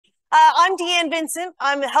I'm Deanne Vincent.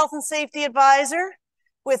 I'm a health and safety advisor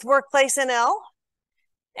with Workplace NL,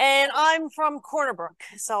 and I'm from Corner Brook.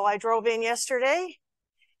 So I drove in yesterday,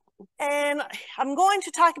 and I'm going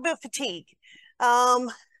to talk about fatigue.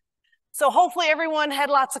 So hopefully everyone had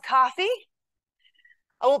lots of coffee.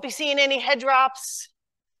 I won't be seeing any head drops,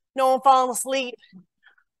 no one falling asleep.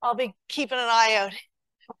 I'll be keeping an eye out.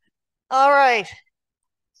 All right.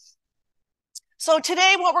 So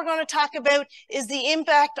today what we're going to talk about is the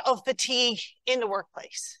impact of fatigue in the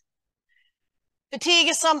workplace. Fatigue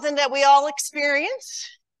is something that we all experience.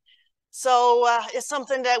 So it's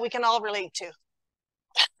something that we can all relate to.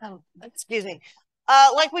 Excuse me.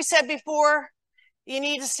 Like we said before, you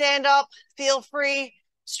need to stand up, feel free,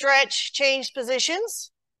 stretch, change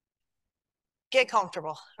positions, get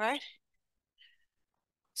comfortable, right?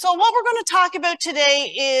 So what we're going to talk about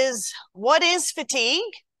today is what is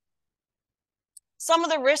fatigue, some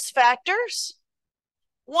of the risk factors,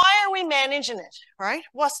 why are we managing it, right?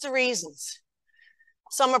 What's the reasons?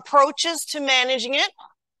 Some approaches to managing it,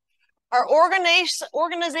 our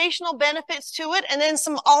organizational benefits to it, and then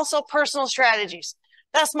some also personal strategies.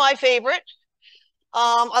 That's my favorite.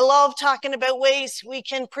 I love talking about ways we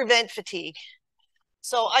can prevent fatigue.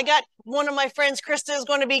 So I got one of my friends, Krista, is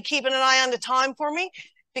going to be keeping an eye on the time for me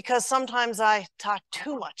because sometimes I talk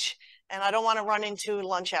too much and I don't want to run into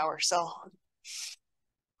lunch hour. So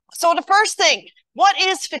the first thing, what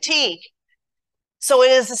is fatigue? So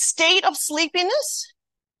it is a state of sleepiness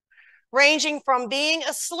ranging from being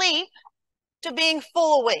asleep to being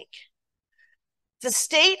full awake. The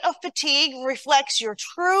state of fatigue reflects your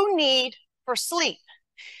true need for sleep.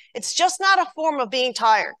 It's just not a form of being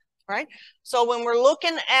tired, right? So when we're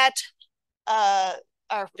looking at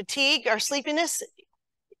our fatigue, our sleepiness,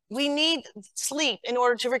 we need sleep in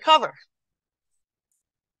order to recover.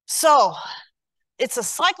 So it's a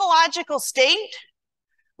psychological state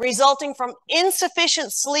resulting from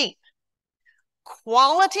insufficient sleep,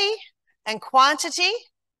 quality and quantity,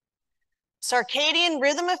 circadian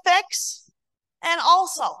rhythm effects, and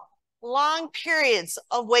also long periods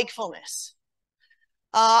of wakefulness.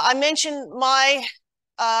 I mentioned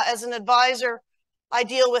as an advisor, I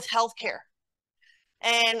deal with healthcare.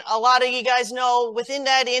 And a lot of you guys know within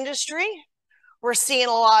that industry, we're seeing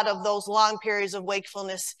a lot of those long periods of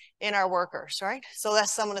wakefulness in our workers, right? So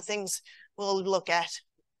that's some of the things we'll look at.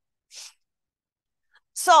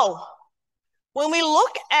 So when we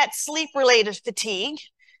look at sleep-related fatigue,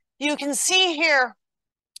 you can see here,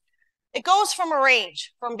 it goes from a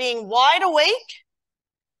range from being wide awake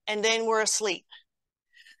and then we're asleep.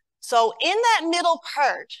 So in that middle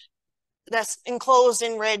part that's enclosed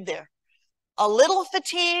in red there, a little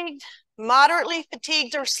fatigued, moderately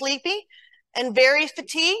fatigued or sleepy, and very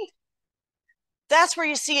fatigued, that's where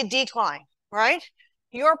you see a decline, right?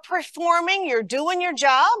 You're performing, you're doing your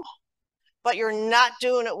job, but you're not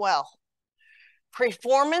doing it well.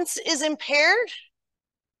 Performance is impaired.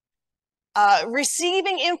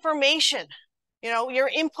 Receiving information, your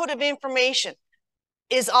input of information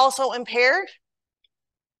is also impaired.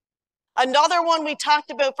 Another one we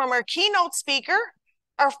talked about from our keynote speaker,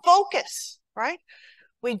 our focus, right?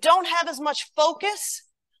 We don't have as much focus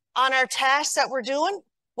on our tasks that we're doing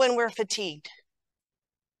when we're fatigued.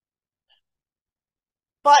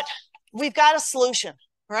 But we've got a solution,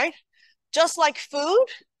 right? Just like food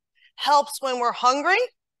helps when we're hungry,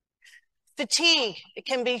 fatigue, it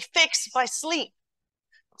can be fixed by sleep.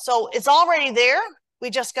 So it's already there. We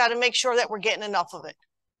just got to make sure that we're getting enough of it.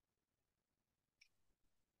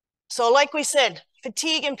 So like we said,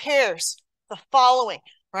 fatigue impairs the following,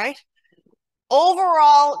 right?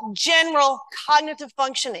 Overall, general cognitive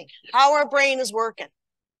functioning, how our brain is working.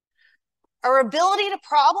 Our ability to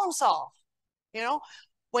problem solve.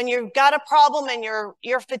 When you've got a problem and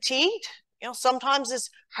you're fatigued, sometimes it's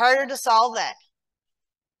harder to solve that.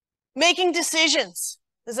 Making decisions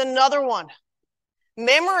is another one.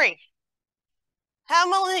 Memory. How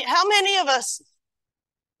many of us,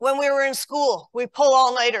 when we were in school, we pull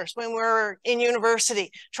all-nighters when we were in university,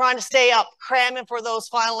 trying to stay up, cramming for those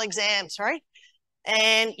final exams, right?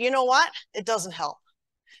 And you know what? It doesn't help.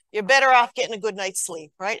 You're better off getting a good night's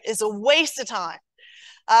sleep, right? It's a waste of time.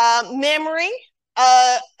 Memory,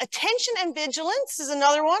 attention and vigilance is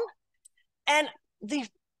another one. And the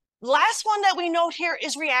last one that we note here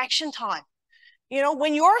is reaction time.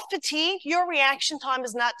 When you're fatigued, your reaction time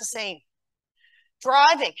is not the same.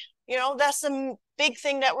 Driving, that's a big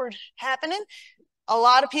thing that we're happening. A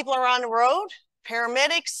lot of people are on the road,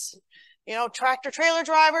 paramedics, tractor trailer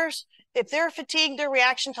drivers. If they're fatigued, their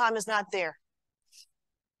reaction time is not there.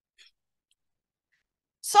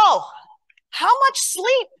 So how much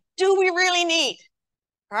sleep do we really need,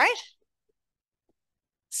 right?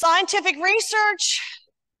 Scientific research,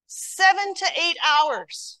 7 to 8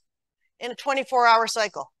 hours in a 24-hour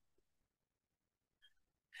cycle.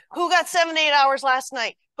 Who got 7 to 8 hours last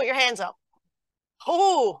night? Put your hands up.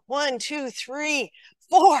 Oh, 1, 2, 3,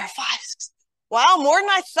 4, 5, 6. Wow, more than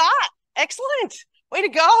I thought. Excellent. Way to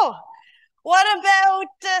go. What about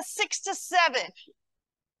 6 to 7?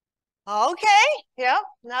 Okay, yeah,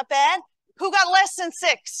 not bad. Who got less than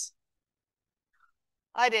 6?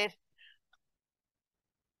 I did.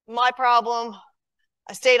 My problem,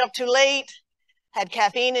 I stayed up too late, had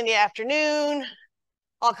caffeine in the afternoon,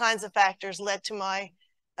 all kinds of factors led to my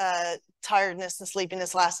tiredness and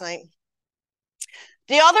sleepiness last night.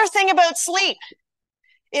 The other thing about sleep,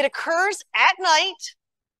 it occurs at night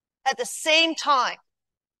at the same time.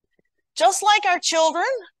 Just like our children,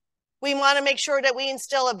 we want to make sure that we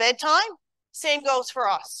instill a bedtime. Same goes for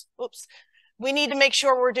us. Oops. We need to make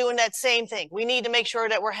sure we're doing that same thing. We need to make sure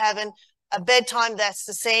that we're having a bedtime that's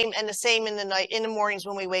the same and the same in the night, in the mornings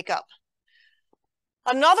when we wake up.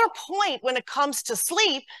 Another point when it comes to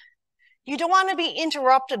sleep, you don't want to be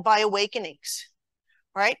interrupted by awakenings,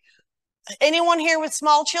 right? Anyone here with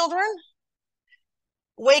small children?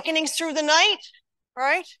 Awakenings through the night,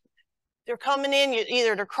 right? They're coming in,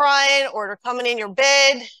 either they're crying or they're coming in your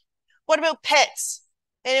bed. What about pets?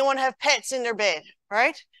 Anyone have pets in their bed,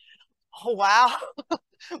 right? Oh, wow.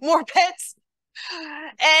 More pets.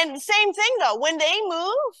 And same thing though, when they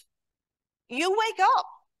move, you wake up.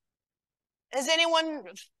 Does anyone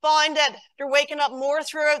find that they're waking up more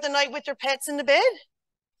throughout the night with their pets in the bed?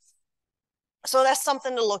 So that's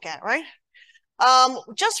something to look at, right?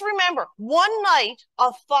 Just remember, one night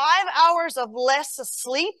of 5 hours of less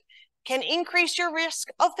sleep can increase your risk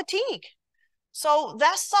of fatigue. So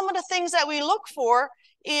that's some of the things that we look for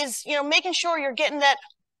is, making sure you're getting that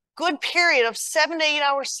good period of 7 to 8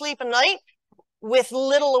 hours sleep a night with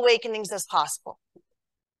little awakenings as possible.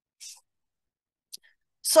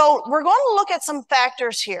 So we're going to look at some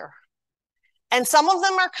factors here. And some of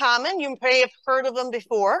them are common. You may have heard of them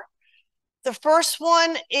before. The first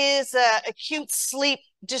one is acute sleep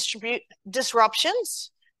disruptions.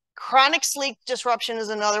 Chronic sleep disruption is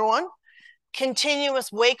another one.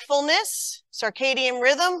 Continuous wakefulness, circadian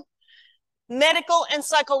rhythm, medical and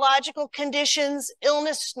psychological conditions,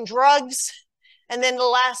 illness and drugs. And then the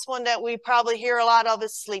last one that we probably hear a lot of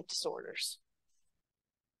is sleep disorders.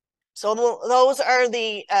 So those are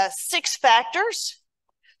the 6 factors.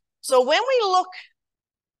 So when we look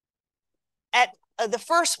at the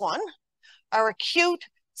first one, are acute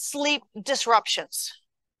sleep disruptions.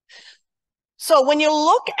 So when you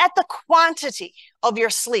look at the quantity of your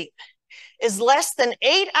sleep is less than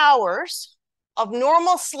 8 hours of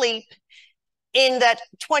normal sleep in that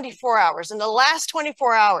 24 hours. In the last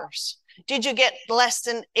 24 hours, did you get less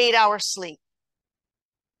than 8 hours sleep?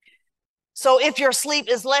 So if your sleep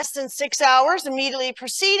is less than 6 hours immediately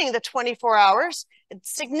preceding the 24 hours, it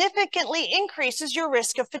significantly increases your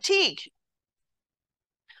risk of fatigue.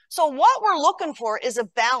 So what we're looking for is a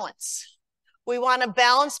balance. We want a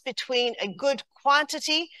balance between a good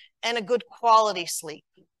quantity and a good quality sleep.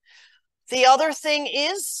 The other thing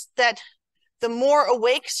is that the more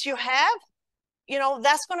awakes you have,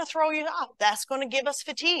 that's going to throw you off. That's going to give us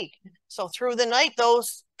fatigue. So through the night,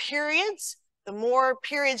 those periods, the more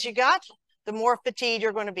periods you got, the more fatigued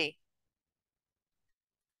you're going to be.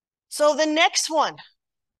 So the next one,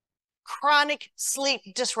 chronic sleep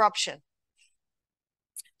disruption.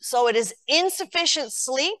 So it is insufficient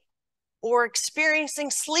sleep or experiencing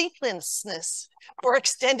sleeplessness for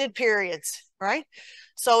extended periods, right?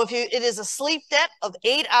 So it is a sleep debt of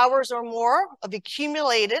 8 hours or more of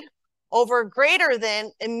accumulated over greater than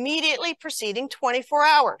immediately preceding 24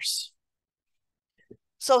 hours.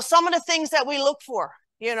 So some of the things that we look for,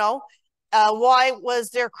 why was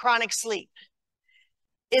there chronic sleep?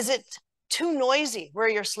 Is it too noisy where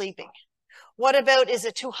you're sleeping? What about, is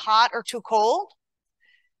it too hot or too cold?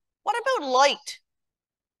 What about light?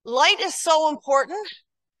 Light is so important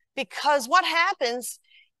because what happens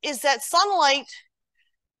is that sunlight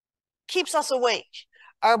keeps us awake.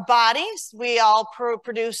 Our bodies, we all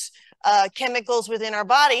produce chemicals within our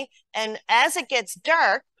body, and as it gets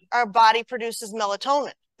dark, our body produces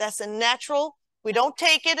melatonin. That's a natural, we don't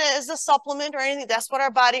take it as a supplement or anything, that's what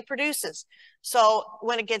our body produces. So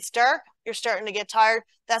when it gets dark, you're starting to get tired.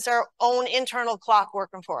 That's our own internal clock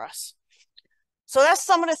working for us. So that's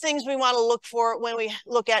some of the things we want to look for when we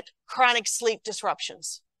look at chronic sleep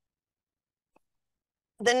disruptions.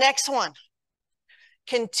 The next one,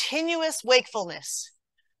 continuous wakefulness.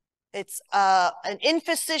 It's an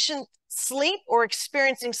insufficient sleep or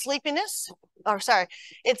experiencing sleepiness.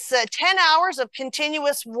 It's 10 hours of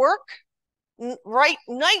continuous work,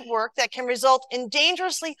 night work that can result in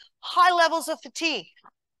dangerously high levels of fatigue.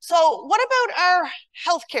 So what about our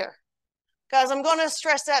healthcare? Guys, I'm going to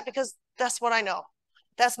stress that because that's what I know.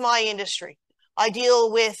 That's my industry. I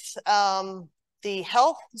deal with the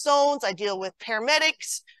health zones. I deal with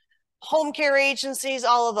paramedics, home care agencies,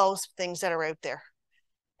 all of those things that are out there.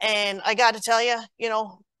 And I got to tell you,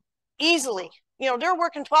 easily, they're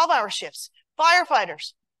working 12-hour shifts.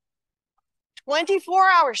 Firefighters,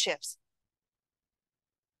 24-hour shifts.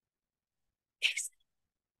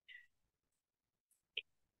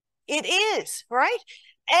 It is, right?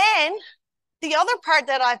 And the other part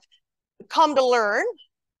that I've come to learn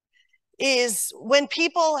is when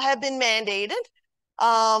people have been mandated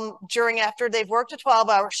after they've worked a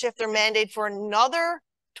 12-hour shift, they're mandated for another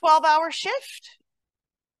 12-hour shift.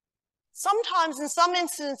 Sometimes in some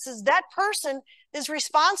instances, that person is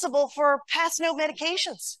responsible for passing out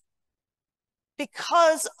medications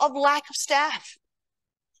because of lack of staff.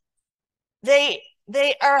 They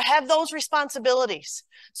have those responsibilities.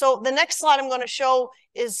 So the next slide I'm going to show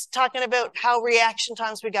is talking about how reaction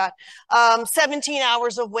times we got. 17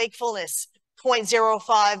 hours of wakefulness,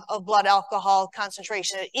 0.05 of blood alcohol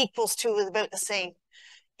concentration. It equals to is about the same.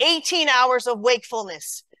 18 hours of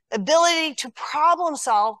wakefulness. Ability to problem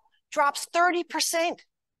solve drops 30%.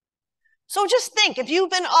 So just think, if you've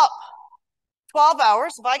been up 12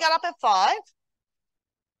 hours, if I got up at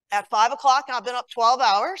 5 o'clock, and I've been up 12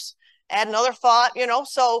 hours, add another 5,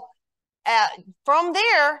 so from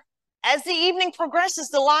there, as the evening progresses,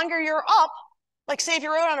 the longer you're up, like say if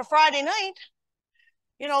you're out on a Friday night,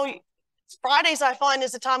 Fridays I find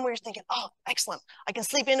is the time where you're thinking, oh, excellent, I can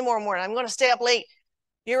sleep in tomorrow morning, I'm going to stay up late.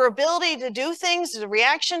 Your ability to do things, the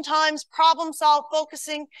reaction times, problem solve,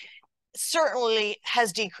 focusing, certainly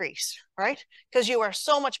has decreased, right? Because you are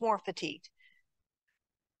so much more fatigued.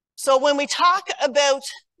 So when we talk about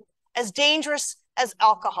as dangerous as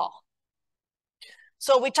alcohol,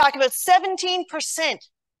 so we talk about 17%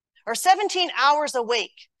 or 17 hours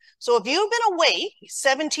awake. So if you've been awake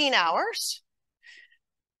 17 hours,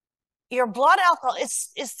 your blood alcohol is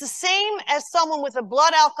the same as someone with a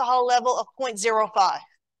blood alcohol level of 0.05.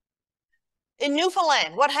 In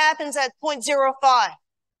Newfoundland, what happens at 0.05?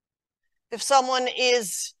 If someone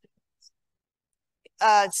is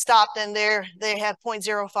stopped and they have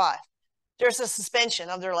 0.05, there's a suspension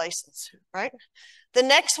of their license, right? The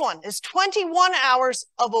next one is 21 hours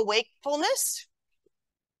of awakefulness.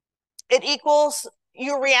 It equals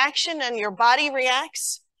your reaction, and your body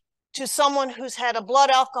reacts to someone who's had a blood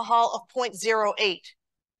alcohol of 0.08.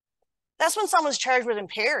 That's when someone's charged with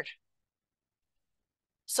impaired.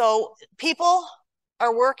 So people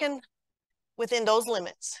are working within those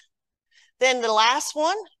limits. Then the last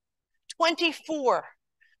one, 24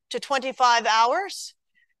 to 25 hours,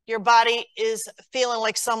 your body is feeling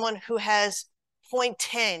like someone who has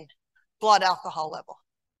 0.10 blood alcohol level.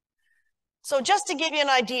 So just to give you an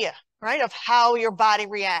idea, right, of how your body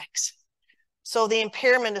reacts. So the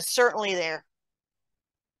impairment is certainly there.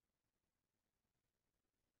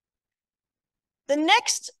 The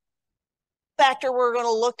next factor we're going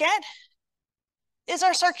to look at is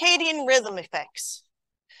our circadian rhythm effects.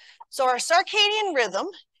 So our circadian rhythm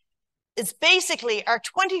is basically our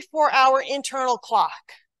 24-hour internal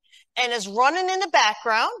clock, and is running in the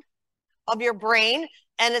background of your brain,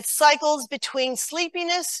 and it cycles between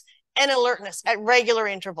sleepiness and alertness at regular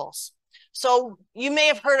intervals. So you may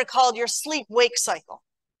have heard it called your sleep-wake cycle.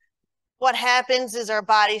 What happens is our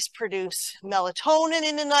bodies produce melatonin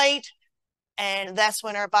in the night, and that's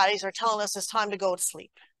when our bodies are telling us it's time to go to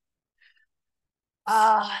sleep.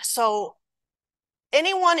 So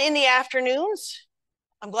anyone in the afternoons,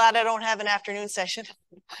 I'm glad I don't have an afternoon session,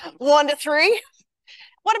 1 to 3.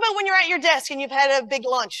 What about when you're at your desk and you've had a big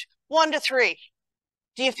lunch, 1 to 3?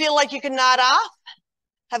 Do you feel like you can nod off,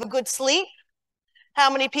 have a good sleep?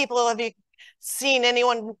 How many people have you seen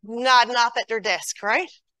anyone nodding off at their desk, right?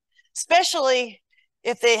 Especially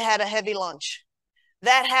if they had a heavy lunch.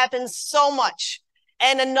 That happens so much.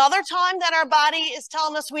 And another time that our body is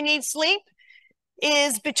telling us we need sleep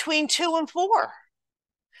is between 2 and 4.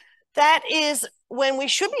 That is when we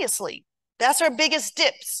should be asleep. That's our biggest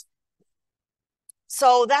dips.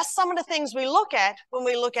 So that's some of the things we look at when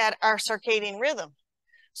we look at our circadian rhythm.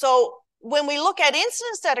 So when we look at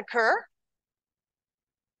incidents that occur,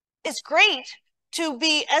 it's great to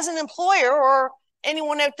be, as an employer or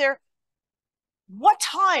anyone out there, what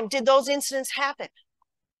time did those incidents happen?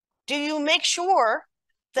 Do you make sure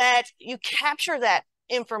that you capture that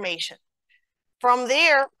information? From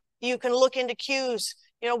there, you can look into cues.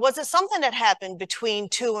 Was it something that happened between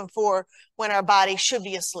 2 and 4 when our body should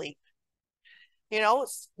be asleep?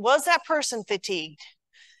 Was that person fatigued?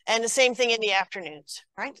 And the same thing in the afternoons,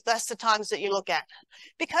 right? That's the times that you look at,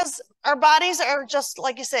 because our bodies are just,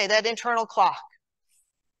 like you say, that internal clock.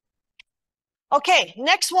 Okay,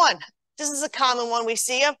 next one. This is a common one we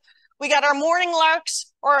see. We got our morning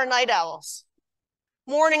larks or our night owls.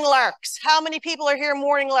 Morning larks. How many people are here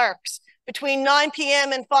morning larks? Between 9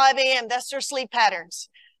 p.m. and 5 a.m. That's their sleep patterns.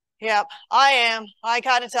 Yep, I am. I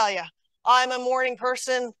gotta tell you, I'm a morning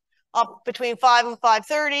person, up between 5 and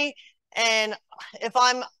 5:30. And if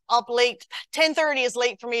I'm up late, 10:30 is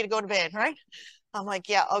late for me to go to bed, right? I'm like,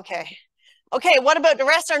 yeah, okay. Okay, what about the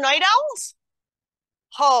rest? Are night owls?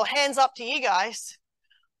 Oh, hands up to you guys.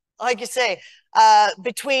 Like you say,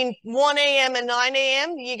 between 1 a.m. and 9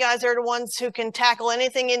 a.m., you guys are the ones who can tackle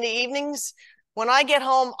anything in the evenings. When I get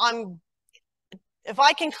home, if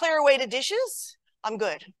I can clear away the dishes, I'm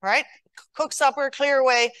good, right? Cook supper, clear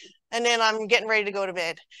away, and then I'm getting ready to go to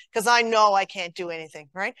bed because I know I can't do anything,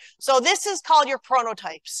 right? So this is called your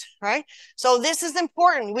chronotypes, right? So this is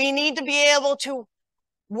important. We need to be able to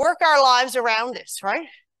work our lives around this, right?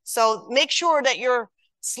 So make sure that you're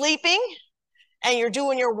sleeping and you're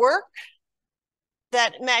doing your work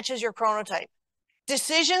that matches your chronotype.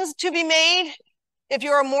 Decisions to be made. If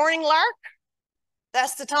you're a morning lark,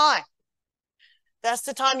 that's the time. That's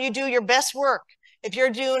the time you do your best work. If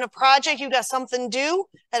you're doing a project, you've got something due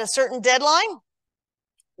at a certain deadline,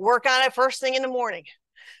 work on it first thing in the morning.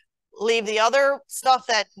 Leave the other stuff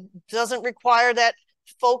that doesn't require that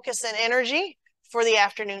focus and energy for the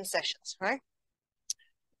afternoon sessions, right?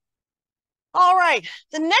 All right,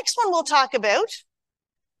 the next one we'll talk about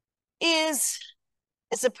is,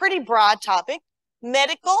 it's a pretty broad topic,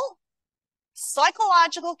 medical,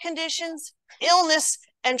 psychological conditions, illness,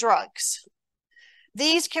 and drugs.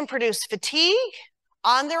 These can produce fatigue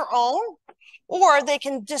on their own, or they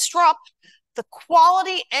can disrupt the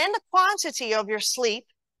quality and the quantity of your sleep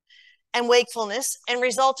and wakefulness and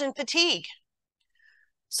result in fatigue.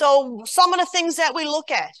 So some of the things that we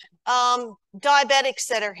look at, diabetics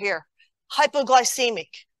that are here, hypoglycemic,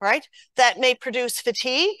 right? That may produce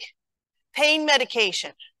fatigue, pain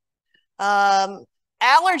medication,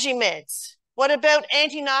 allergy meds. What about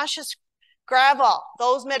anti-nauseous Gravol?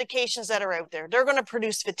 Those medications that are out there, they're going to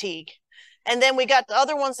produce fatigue. And then we got the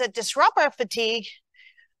other ones that disrupt our fatigue.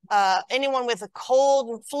 Anyone with a cold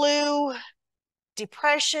and flu,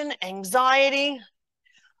 depression, anxiety,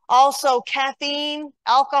 also caffeine,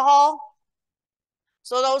 alcohol.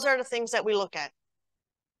 So those are the things that we look at.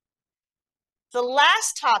 The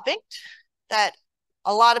last topic that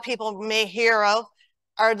a lot of people may hear of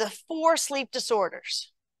are the 4 sleep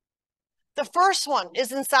disorders. The first one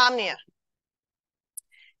is insomnia.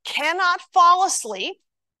 Cannot fall asleep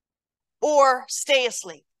or stay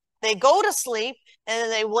asleep. They go to sleep and then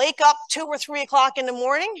they wake up 2 or 3 o'clock in the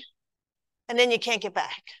morning and then you can't get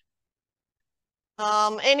back.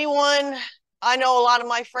 I know a lot of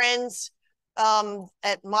my friends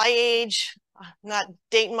at my age, not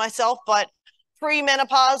dating myself, but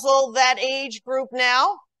premenopausal, that age group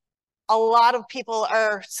now, a lot of people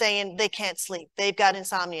are saying they can't sleep. They've got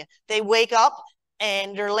insomnia. They wake up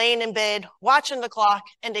and they're laying in bed watching the clock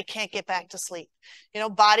and they can't get back to sleep. You know,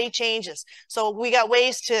 body changes. So we got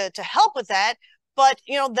ways to help with that. But,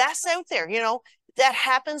 you know, that's out there, you know, that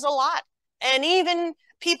happens a lot. And even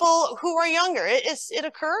people who are younger, it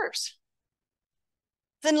occurs.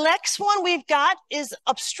 The next one we've got is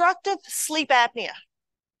obstructive sleep apnea.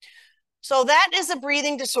 So that is a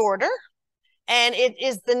breathing disorder, and it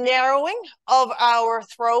is the narrowing of our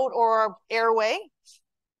throat or our airway.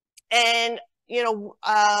 And, you know,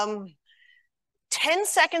 10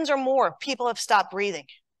 seconds or more, people have stopped breathing.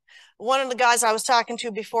 One of the guys I was talking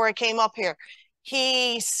to before I came up here,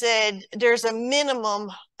 he said there's a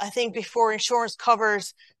minimum, I think, before insurance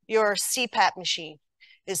covers your CPAP machine,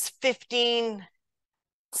 is 15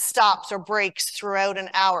 stops or breaks throughout an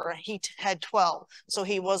hour. He had 12, so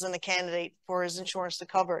he wasn't a candidate for his insurance to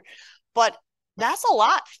cover it. But that's a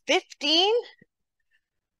lot, 15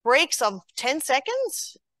 breaks of 10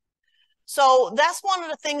 seconds. So that's one of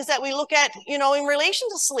the things that we look at, you know, in relation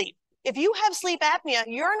to sleep. If you have sleep apnea,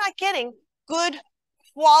 you're not getting good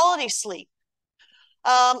quality sleep.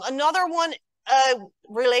 Another one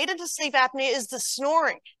related to sleep apnea is the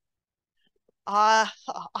snoring. I'm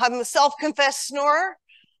a self-confessed snorer.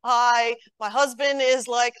 My husband is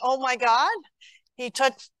like, oh my God, he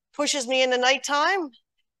pushes me in the nighttime.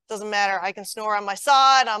 Doesn't matter. I can snore on my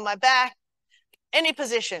side, on my back, any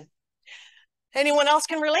position. Anyone else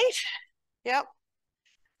can relate? Yep.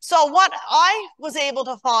 So what I was able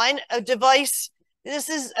to find, a device, this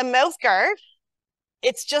is a mouth guard.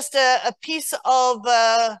 It's just a piece of,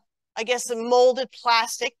 I guess, a molded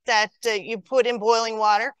plastic that you put in boiling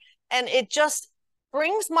water, and it just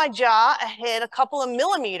brings my jaw ahead a couple of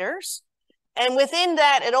millimeters, and within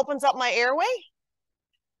that, it opens up my airway.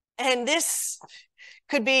 And this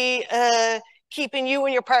could be keeping you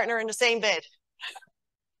and your partner in the same bed.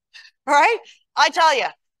 All right? I tell you,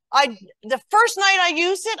 the first night I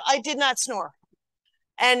used it, I did not snore.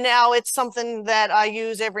 And now it's something that I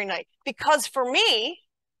use every night. Because for me,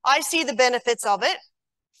 I see the benefits of it.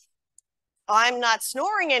 I'm not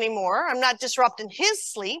snoring anymore. I'm not disrupting his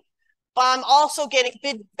sleep, but I'm also getting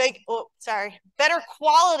better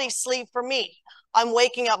quality sleep for me. I'm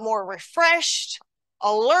waking up more refreshed,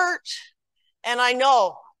 alert, and I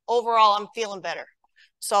know overall I'm feeling better.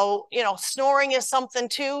 So, you know, snoring is something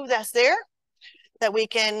too that's there that we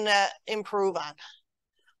can improve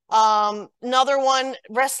on. Another one,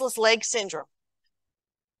 restless leg syndrome.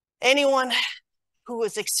 Anyone who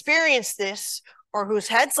has experienced this or who's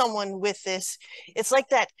had someone with this, it's like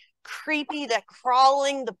that creepy, that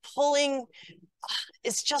crawling, the pulling.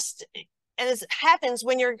 It's just, and it happens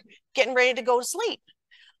when you're getting ready to go to sleep.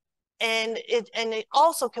 And it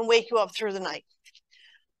also can wake you up through the night.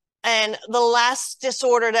 And the last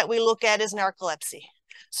disorder that we look at is narcolepsy.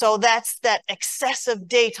 So that's that excessive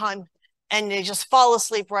daytime and they just fall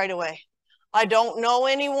asleep right away. I don't know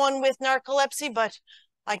anyone with narcolepsy, but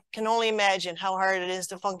I can only imagine how hard it is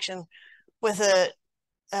to function with a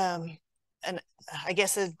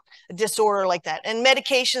disorder like that. And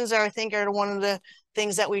medications are, I think, are one of the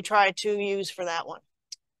things that we try to use for that one.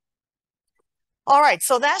 All right,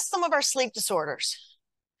 so that's some of our sleep disorders.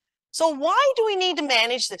 So why do we need to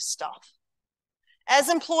manage this stuff? As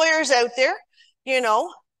employers out there, you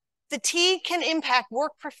know, fatigue can impact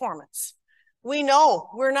work performance. We know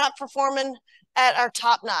we're not performing at our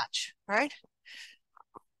top notch, right?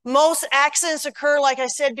 Most accidents occur, like I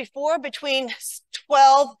said before, between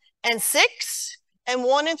 12 and 6 and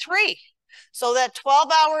 1 and 3. So that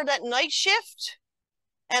 12-hour, that night shift,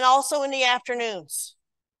 and also in the afternoons.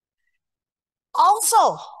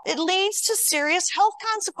 Also, it leads to serious health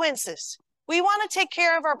consequences. We want to take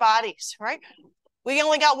care of our bodies, right? We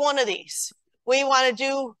only got one of these. We want to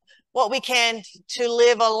do what we can to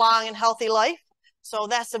live a long and healthy life. So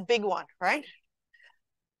that's a big one, right?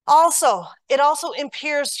 Also, it also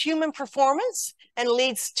impairs human performance and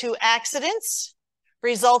leads to accidents,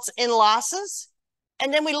 results in losses.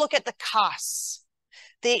 And then we look at the costs,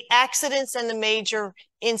 the accidents and the major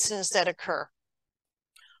incidents that occur.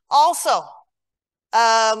 Also,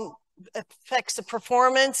 affects the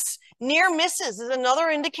performance. Near misses is another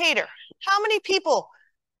indicator. How many people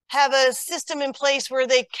have a system in place where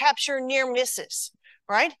they capture near misses,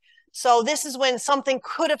 right? So this is when something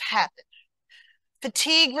could have happened.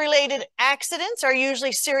 Fatigue-related accidents are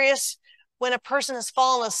usually serious when a person has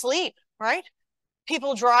fallen asleep, right?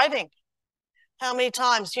 People driving. How many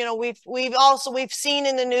times, you know, we've seen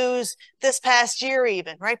in the news this past year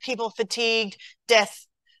even, right? People fatigued, death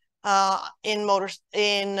in motor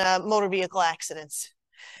vehicle accidents.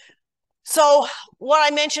 So what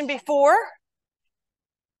I mentioned before,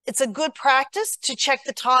 it's a good practice to check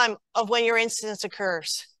the time of when your incident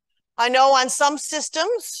occurs. I know on some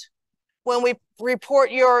systems, when we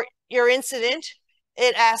report your incident,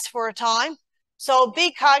 it asks for a time. So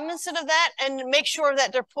be cognizant of that and make sure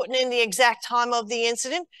that they're putting in the exact time of the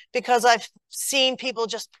incident, because I've seen people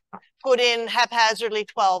just put in haphazardly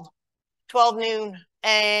 12 noon,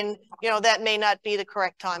 and you know that may not be the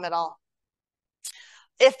correct time at all.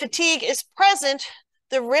 If fatigue is present,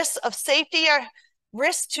 the risks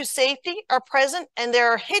to safety are present, and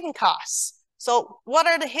there are hidden costs. So what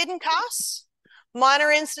are the hidden costs? Minor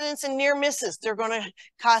incidents and near misses, they're going to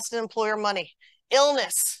cost an employer money.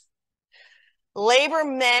 Illness, labor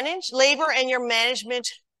and your management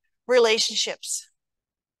relationships.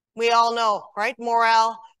 We all know, right?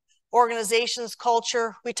 Morale, organizations,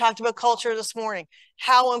 culture. We talked about culture this morning,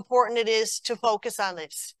 how important it is to focus on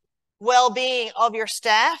this. Well-being of your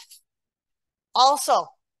staff. Also,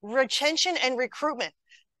 retention and recruitment,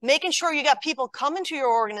 making sure you got people coming to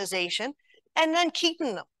your organization and then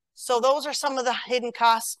keeping them. So those are some of the hidden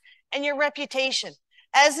costs. And your reputation.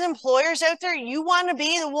 As employers out there, you want to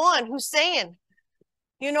be the one who's saying,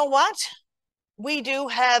 you know what? We do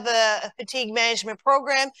have a fatigue management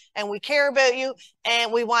program and we care about you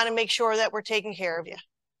and we want to make sure that we're taking care of you.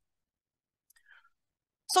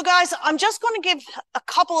 So guys, I'm just going to give a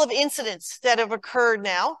couple of incidents that have occurred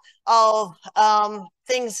now of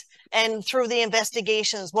things and through the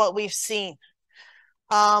investigations, what we've seen.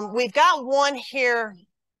 We've got one here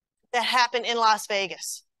that happened in Las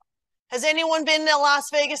Vegas. Has anyone been to Las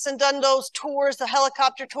Vegas and done those tours, the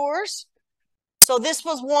helicopter tours? So this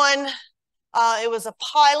was one, it was a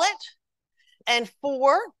pilot and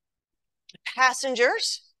 4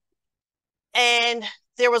 passengers. and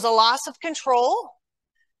there was a loss of control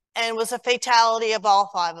and was a fatality of all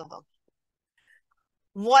 5 of them.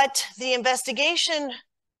 What the investigation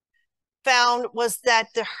found was that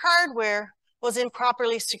the hardware was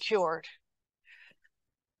improperly secured.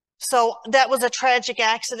 So that was a tragic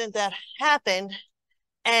accident that happened.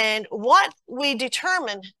 And what we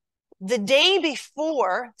determined, the day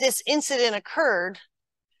before this incident occurred,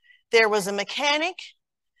 there was a mechanic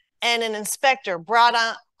and an inspector brought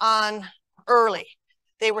on early.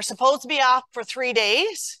 They were supposed to be off for 3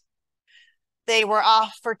 days. They were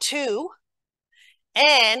off for 2.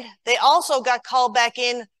 And they also got called back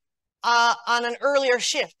in on an earlier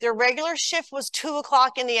shift. Their regular shift was 2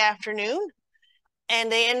 o'clock in the afternoon,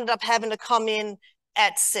 and they ended up having to come in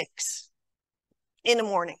at 6 in the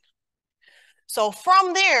morning. So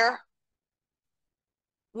from there,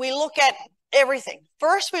 we look at everything.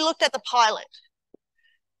 First, we looked at the pilot.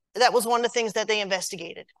 That was one of the things that they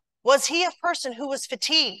investigated. Was he a person who was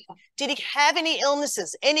fatigued? Did he have any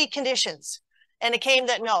illnesses, any conditions? And it came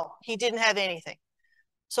that no, he didn't have anything.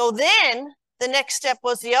 So then the next step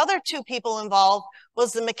was the other 2 people involved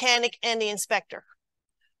was the mechanic and the inspector.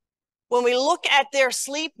 When we look at their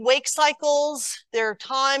sleep-wake cycles, their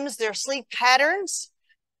times, their sleep patterns,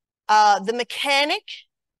 the mechanic,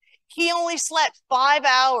 he only slept 5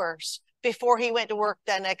 hours before he went to work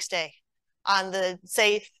that next day on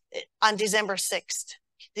on December 6th.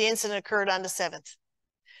 The incident occurred on the 7th.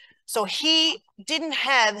 So he didn't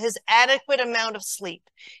have his adequate amount of sleep,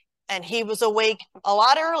 and he was awake a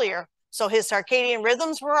lot earlier. So his circadian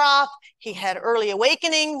rhythms were off. He had early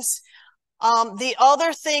awakenings. The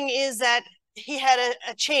other thing is that he had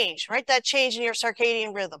a change, right? That change in your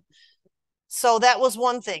circadian rhythm. So that was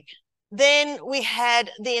one thing. Then we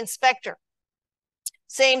had the inspector.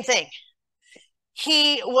 Same thing.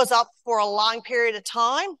 He was up for a long period of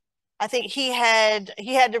time. I think he had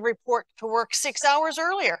to report to work 6 hours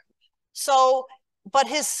earlier. So, but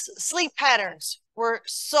his sleep patterns were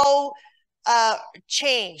so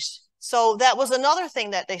changed. So that was another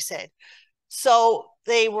thing that they said. So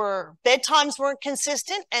bedtimes weren't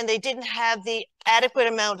consistent, and they didn't have the adequate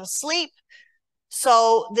amount of sleep.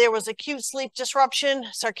 So there was acute sleep disruption,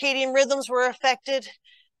 circadian rhythms were affected,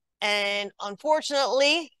 and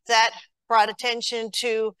unfortunately that brought attention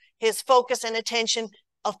to his focus and attention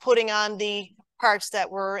of putting on the parts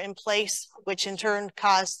that were in place, which in turn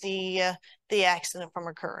caused the accident from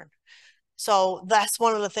occurring. So that's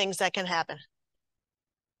one of the things that can happen.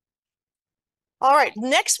 All right,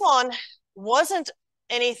 next one wasn't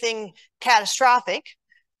anything catastrophic,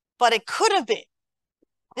 but it could have been.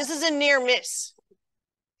 This is a near miss.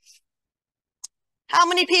 How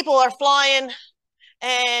many people are flying?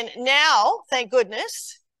 And now, thank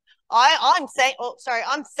goodness, I'm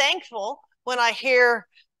thankful when I hear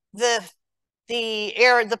the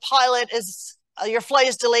pilot is your flight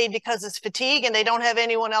is delayed because it's fatigue and they don't have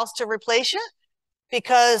anyone else to replace you,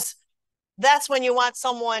 because that's when you want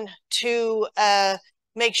someone to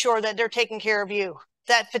make sure that they're taking care of you.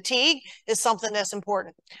 That fatigue is something that's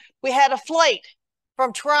important. We had a flight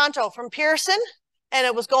from Toronto, from Pearson, and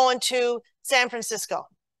it was going to San Francisco.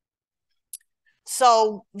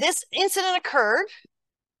 So this incident occurred.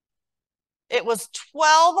 It was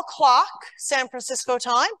 12 o'clock San Francisco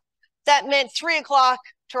time. That meant 3 o'clock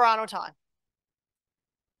Toronto time.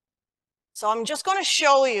 So I'm just going to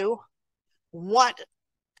show you what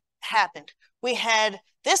happened. We had,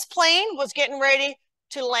 this plane was getting ready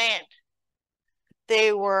to land.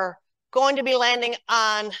 They were going to be landing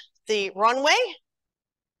on the runway,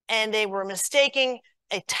 and they were mistaking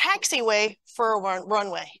a taxiway for a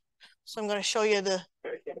runway. So I'm going to show you the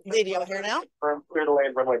video here now. From clear to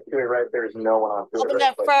land runway 2 right, there's no one on up in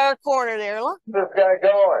that far corner there, look. This guy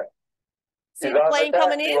going. See the plane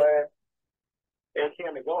coming in? It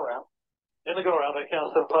can't go around. In the go around, I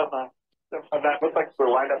count 759. 759. Looks like we're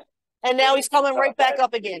lined up. And now he's coming right back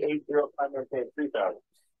up again. 805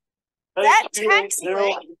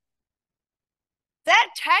 that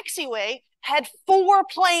taxiway had 4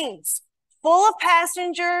 planes full of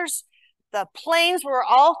passengers. The planes were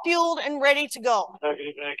all fueled and ready to go.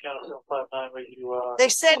 They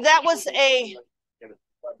said that was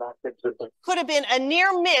could have been a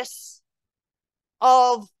near miss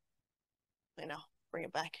of, bring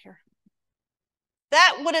it back here.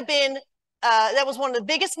 That would have been, that was one of the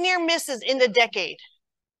biggest near misses in the decade.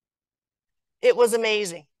 It was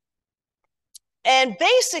amazing. And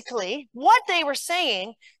basically what they were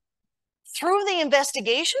saying through the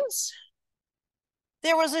investigations,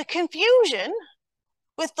 there was a confusion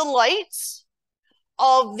with the lights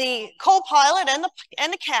of the co-pilot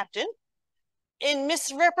and the captain in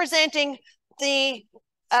misrepresenting the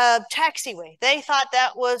taxiway. They thought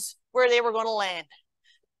that was where they were going to land.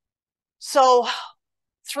 So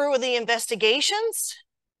through the investigations,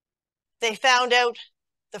 they found out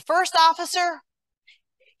the first officer,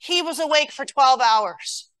 he was awake for 12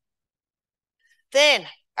 hours. Then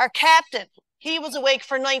our captain, he was awake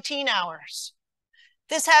for 19 hours.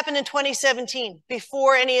 This happened in 2017,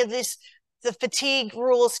 before any of the fatigue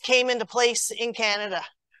rules came into place in Canada,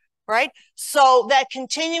 right? So that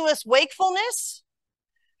continuous wakefulness,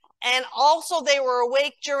 and also they were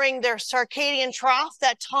awake during their circadian trough,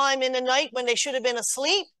 that time in the night when they should have been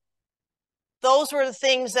asleep. Those were the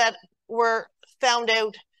things that were found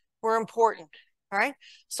out were important, all right?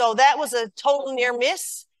 So that was a total near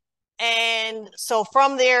miss. And so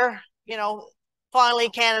from there, you know, finally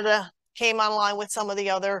Canada came online with some of the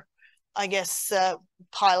other, I guess,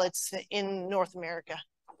 pilots in North America.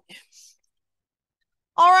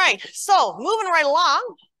 All right, so moving right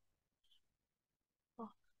along.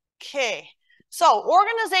 Okay, so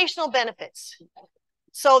organizational benefits.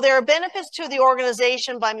 So there are benefits to the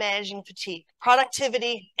organization by managing fatigue,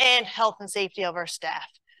 productivity, and health and safety of our staff.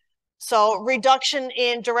 So reduction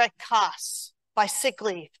in direct costs by sick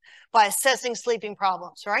leave, by assessing sleeping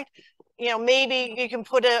problems, right? You know, maybe you can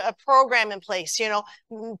put a program in place, you know,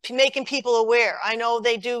 making people aware. I know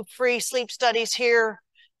they do free sleep studies here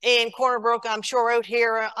in Corner Brook, I'm sure out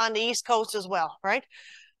here on the East Coast as well, right?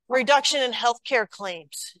 Reduction in healthcare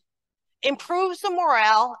claims. Improves the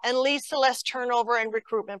morale and leads to less turnover and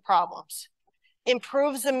recruitment problems.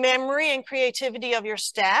 Improves the memory and creativity of your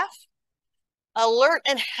staff. Alert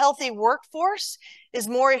and healthy workforce is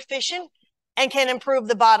more efficient and can improve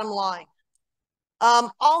the bottom line.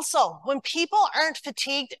 Also, when people aren't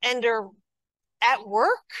fatigued and they're at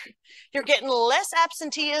work, you're getting less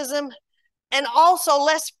absenteeism and also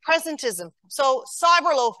less presentism. So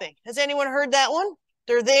cyber loafing, has anyone heard that one?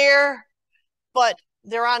 They're there, but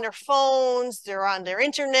they're on their phones, they're on their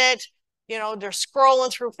internet, you know, they're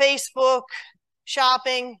scrolling through Facebook,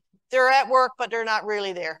 shopping, they're at work, but they're not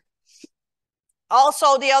really there.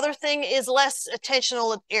 Also, the other thing is less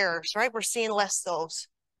attentional errors, right? We're seeing less those.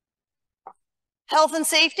 Health and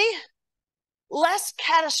safety, less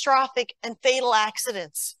catastrophic and fatal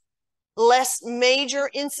accidents, less major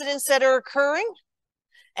incidents that are occurring,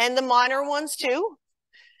 and the minor ones too,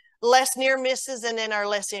 less near misses, and then are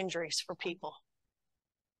less injuries for people.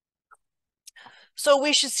 So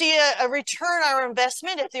we should see a return on our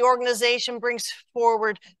investment if the organization brings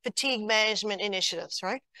forward fatigue management initiatives,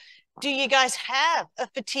 right? Do you guys have a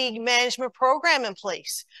fatigue management program in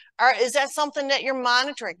place? Or is that something that you're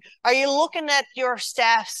monitoring? Are you looking at your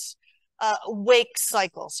staff's wake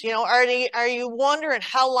cycles? You know, are you wondering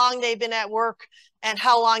how long they've been at work and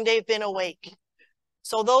how long they've been awake?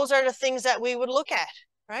 So those are the things that we would look at,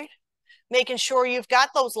 right? Making sure you've got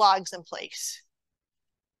those logs in place.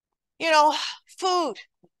 You know, food,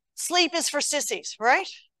 sleep is for sissies, right?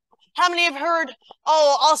 How many have heard,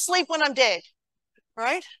 oh, I'll sleep when I'm dead,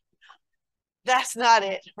 right? That's not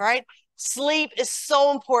it, right? Sleep is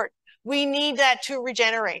so important. We need that to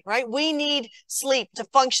regenerate, right? We need sleep to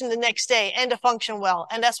function the next day and to function well.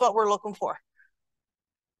 And that's what we're looking for.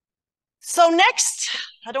 So next,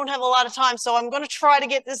 I don't have a lot of time, so I'm going to try to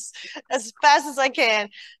get this as fast as I can.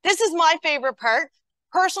 This is my favorite part,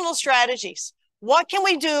 personal strategies. What can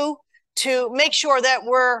we do to make sure that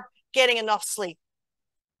we're getting enough sleep?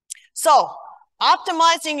 So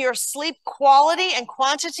optimizing your sleep quality and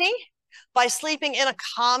quantity by sleeping in a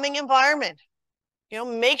calming environment. You know,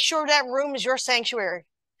 make sure that room is your sanctuary.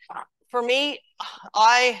 For me,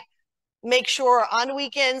 I make sure on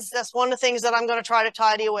weekends, that's one of the things that I'm going to try to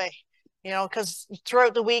tidy away. You know, because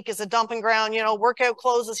throughout the week is a dumping ground, you know, workout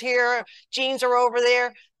clothes is here, jeans are over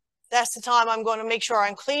there. That's the time I'm going to make sure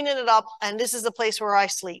I'm cleaning it up. And this is the place where I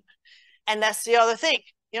sleep. And that's the other thing.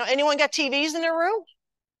 You know, anyone got TVs in their room?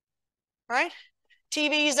 Right?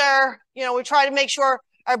 TVs are, you know, we try to make sure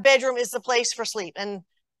our bedroom is the place for sleep. And,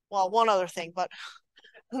 well, one other thing, but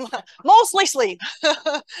mostly sleep.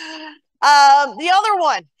 The other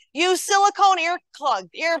one, use silicone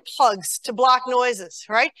earplugs to block noises,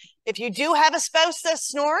 right? If you do have a spouse that's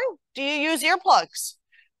snoring, do you use earplugs?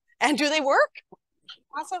 And do they work?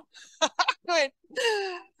 Awesome. Good.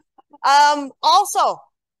 Also,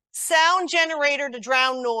 sound generator to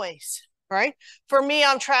drown noise, right? For me,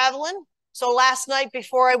 I'm traveling. So last night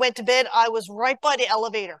before I went to bed, I was right by the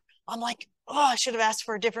elevator. I'm like, oh, I should have asked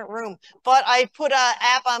for a different room. But I put an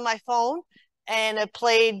app on my phone and it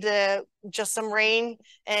played just some rain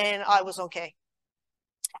and I was okay.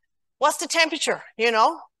 What's the temperature? You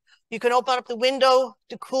know, you can open up the window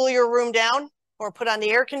to cool your room down or put on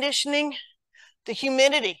the air conditioning. The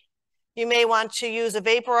humidity, you may want to use a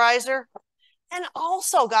vaporizer. And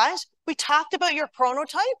also, guys, we talked about your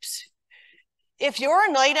chronotypes. If you're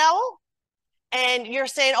a night owl and you're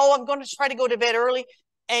saying, oh, I'm going to try to go to bed early,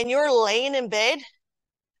 and you're laying in bed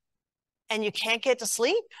and you can't get to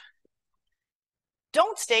sleep,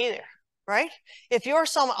 don't stay there, right? If you're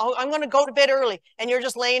someone, oh, I'm going to go to bed early, and you're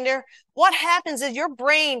just laying there, what happens is your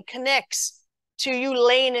brain connects to you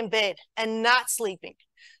laying in bed and not sleeping.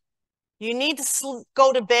 You need to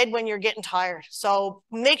go to bed when you're getting tired. So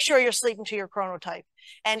make sure you're sleeping to your chronotype.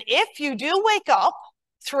 And if you do wake up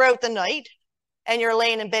throughout the night and you're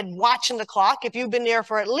laying in bed watching the clock, if you've been there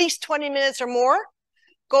for at least 20 minutes or more,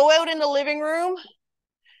 go out in the living room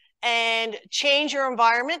and change your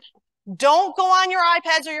environment. Don't go on your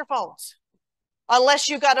iPads or your phones unless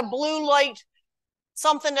you got a blue light,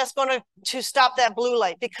 something that's going to stop that blue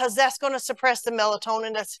light, because that's going to suppress the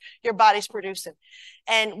melatonin that's your body's producing.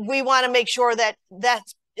 And we want to make sure that that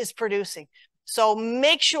is producing. So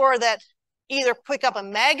make sure that either pick up a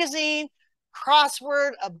magazine,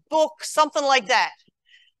 crossword, a book, something like that.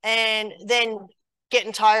 And then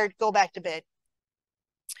getting tired, go back to bed.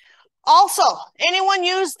 Also, anyone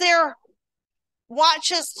use their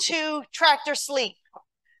watches to track their sleep?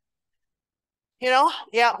 You know,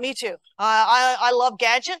 yeah, me too. I love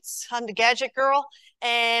gadgets. I'm the gadget girl,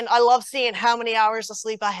 and I love seeing how many hours of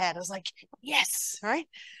sleep I had. I was like, yes, right?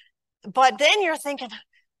 But then you're thinking,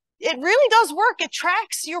 it really does work. It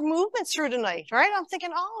tracks your movements through the night, right? I'm thinking,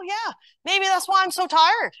 oh yeah, maybe that's why I'm so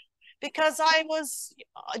tired, because I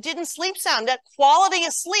didn't sleep sound. That quality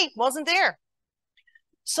of sleep wasn't there.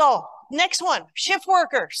 So next one, shift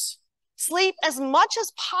workers. Sleep as much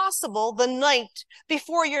as possible the night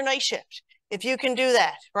before your night shift, if you can do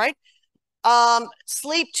that, right?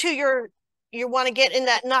 Sleep to you want to get in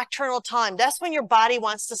that nocturnal time. That's when your body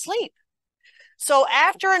wants to sleep. So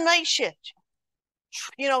after a night shift,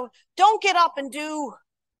 you know, don't get up and do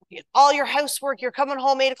all your housework. You're coming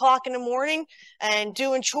home 8 o'clock in the morning and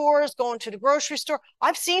doing chores, going to the grocery store.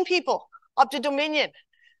 I've seen people up to Dominion.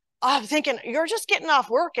 I'm thinking, you're just getting off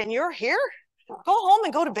work and you're here? Go home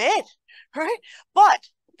and go to bed, right? But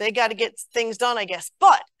they got to get things done, I guess.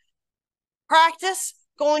 But practice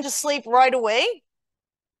going to sleep right away.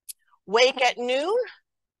 Wake at noon.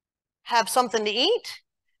 Have something to eat.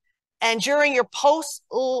 And during your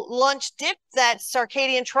post-lunch dip, that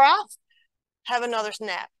circadian trough, have another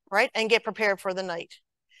nap, right? And get prepared for the night.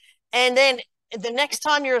 And then the next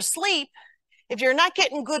time you're asleep, if you're not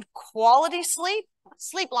getting good quality sleep,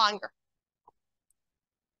 sleep longer.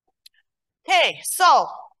 Okay, so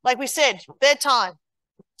like we said, bedtime.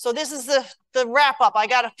 So this is the wrap up. I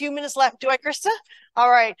got a few minutes left. Do I, Krista? All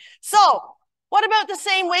right. So what about the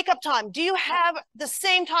same wake up time? Do you have the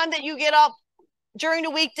same time that you get up during the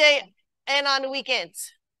weekday and on the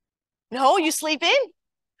weekends? No, you sleep in?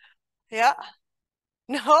 Yeah.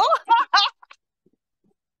 No?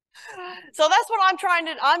 So that's what I'm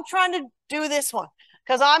trying to do this one,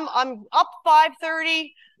 because I'm up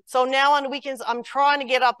 5:30. So now on the weekends, I'm trying to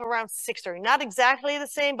get up around 6:30. Not exactly the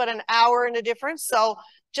same, but an hour in the difference. So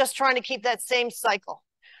just trying to keep that same cycle.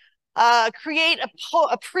 Create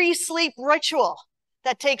a pre-sleep ritual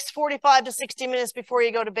that takes 45 to 60 minutes before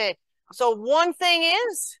you go to bed. So one thing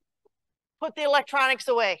is, put the electronics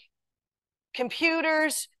away.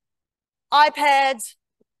 Computers, iPads,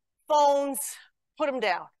 phones, put them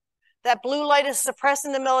down. That blue light is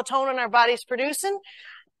suppressing the melatonin our body's producing.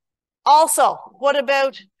 Also, what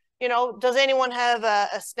about, you know, does anyone have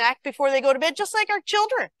a snack before they go to bed? Just like our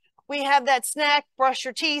children. We have that snack, brush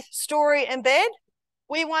your teeth, story, and bed.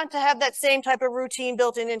 We want to have that same type of routine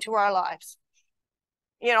built into our lives.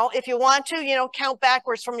 You know, if you want to, you know, count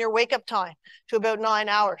backwards from your wake up time to about 9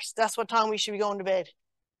 hours. That's what time we should be going to bed.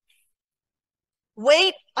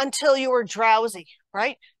 Wait until you are drowsy,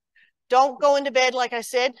 right? Don't go into bed, like I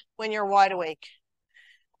said, when you're wide awake.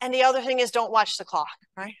 And the other thing is, don't watch the clock,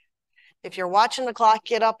 right? If you're watching the clock,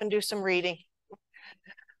 get up and do some reading.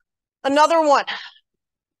 Another one,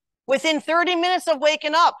 within 30 minutes of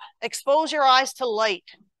waking up, expose your eyes to light,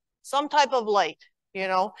 some type of light, you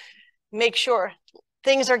know, make sure.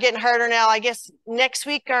 Things are getting harder now. I guess next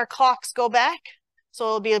week our clocks go back. So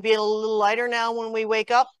it'll be a little lighter now when we wake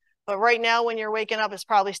up. But right now when you're waking up, it's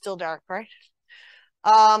probably still dark, right?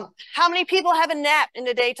 How many people have a nap in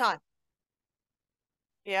the daytime?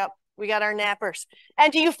 Yep, we got our nappers.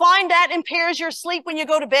 And do you find that impairs your sleep when you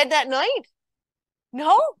go to bed that night?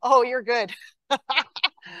 No? Oh, you're good.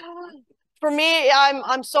 For me,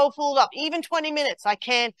 I'm so fooled up. Even 20 minutes, I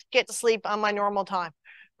can't get to sleep on my normal time,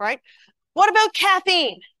 right? What about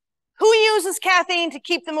caffeine? Who uses caffeine to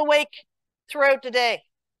keep them awake throughout the day?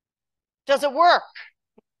 Does it work?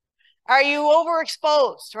 Are you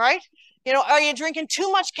overexposed, right? You know, are you drinking too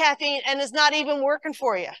much caffeine and it's not even working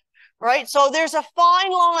for you, right? So there's a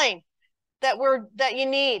fine line that you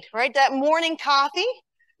need, right? That morning coffee,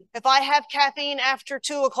 if I have caffeine after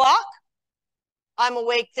 2 o'clock, I'm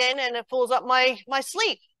awake then and it pulls up my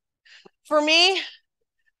sleep. For me,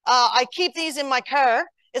 I keep these in my car.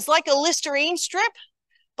 It's like a Listerine strip,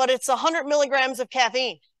 but it's 100 milligrams of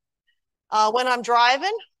caffeine. When I'm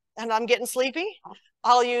driving and I'm getting sleepy,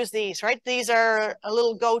 I'll use these, right? These are a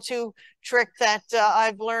little go-to trick that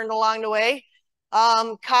I've learned along the way.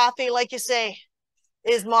 Coffee, like you say,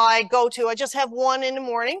 is my go-to. I just have one in the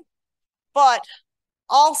morning, but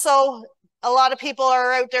also a lot of people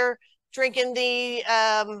are out there drinking the,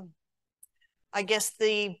 I guess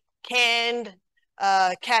the canned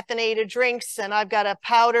caffeinated drinks, and I've got a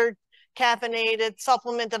powdered caffeinated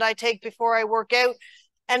supplement that I take before I work out.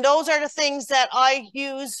 And those are the things that I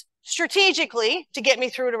use strategically to get me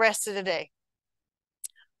through the rest of the day.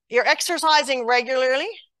 You're exercising regularly,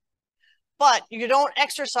 but you don't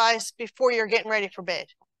exercise before you're getting ready for bed.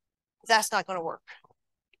 That's not going to work.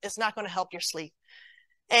 It's not going to help your sleep.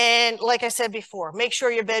 And like I said before, make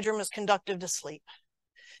sure your bedroom is conducive to sleep.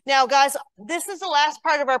 Now, guys, this is the last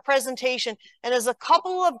part of our presentation, and there's a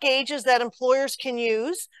couple of gauges that employers can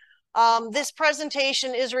use. This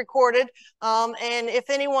presentation is recorded, and if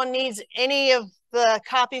anyone needs any of the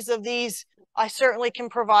copies of these, I certainly can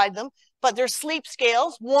provide them. But there's sleep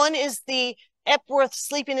scales. One is the Epworth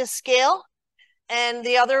Sleepiness Scale, and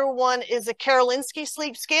the other one is a Karolinski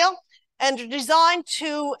Sleep Scale, and they're designed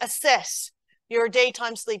to assess your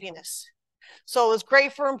daytime sleepiness. So it's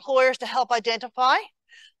great for employers to help identify.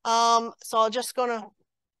 So I'm just gonna,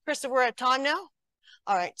 Krista, we're at time now.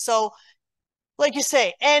 All right, so like you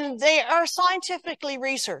say, and they are scientifically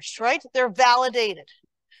researched, right? They're validated.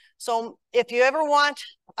 So if you ever want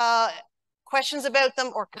questions about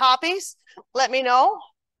them or copies, let me know.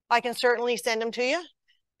 I can certainly send them to you.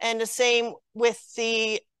 And the same with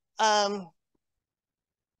the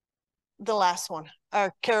last one,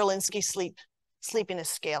 our Karolinski sleepiness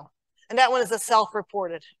scale. And that one is a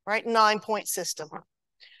self-reported, right? 9-point system.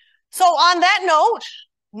 So on that note,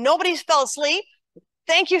 nobody fell asleep.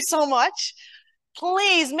 Thank you so much.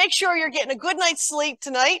 Please make sure you're getting a good night's sleep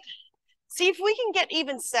tonight. See if we can get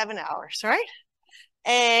even 7 hours, right?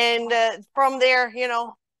 And from there, you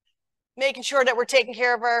know, making sure that we're taking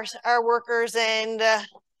care of our workers and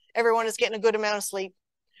everyone is getting a good amount of sleep.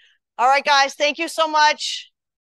 All right, guys, thank you so much.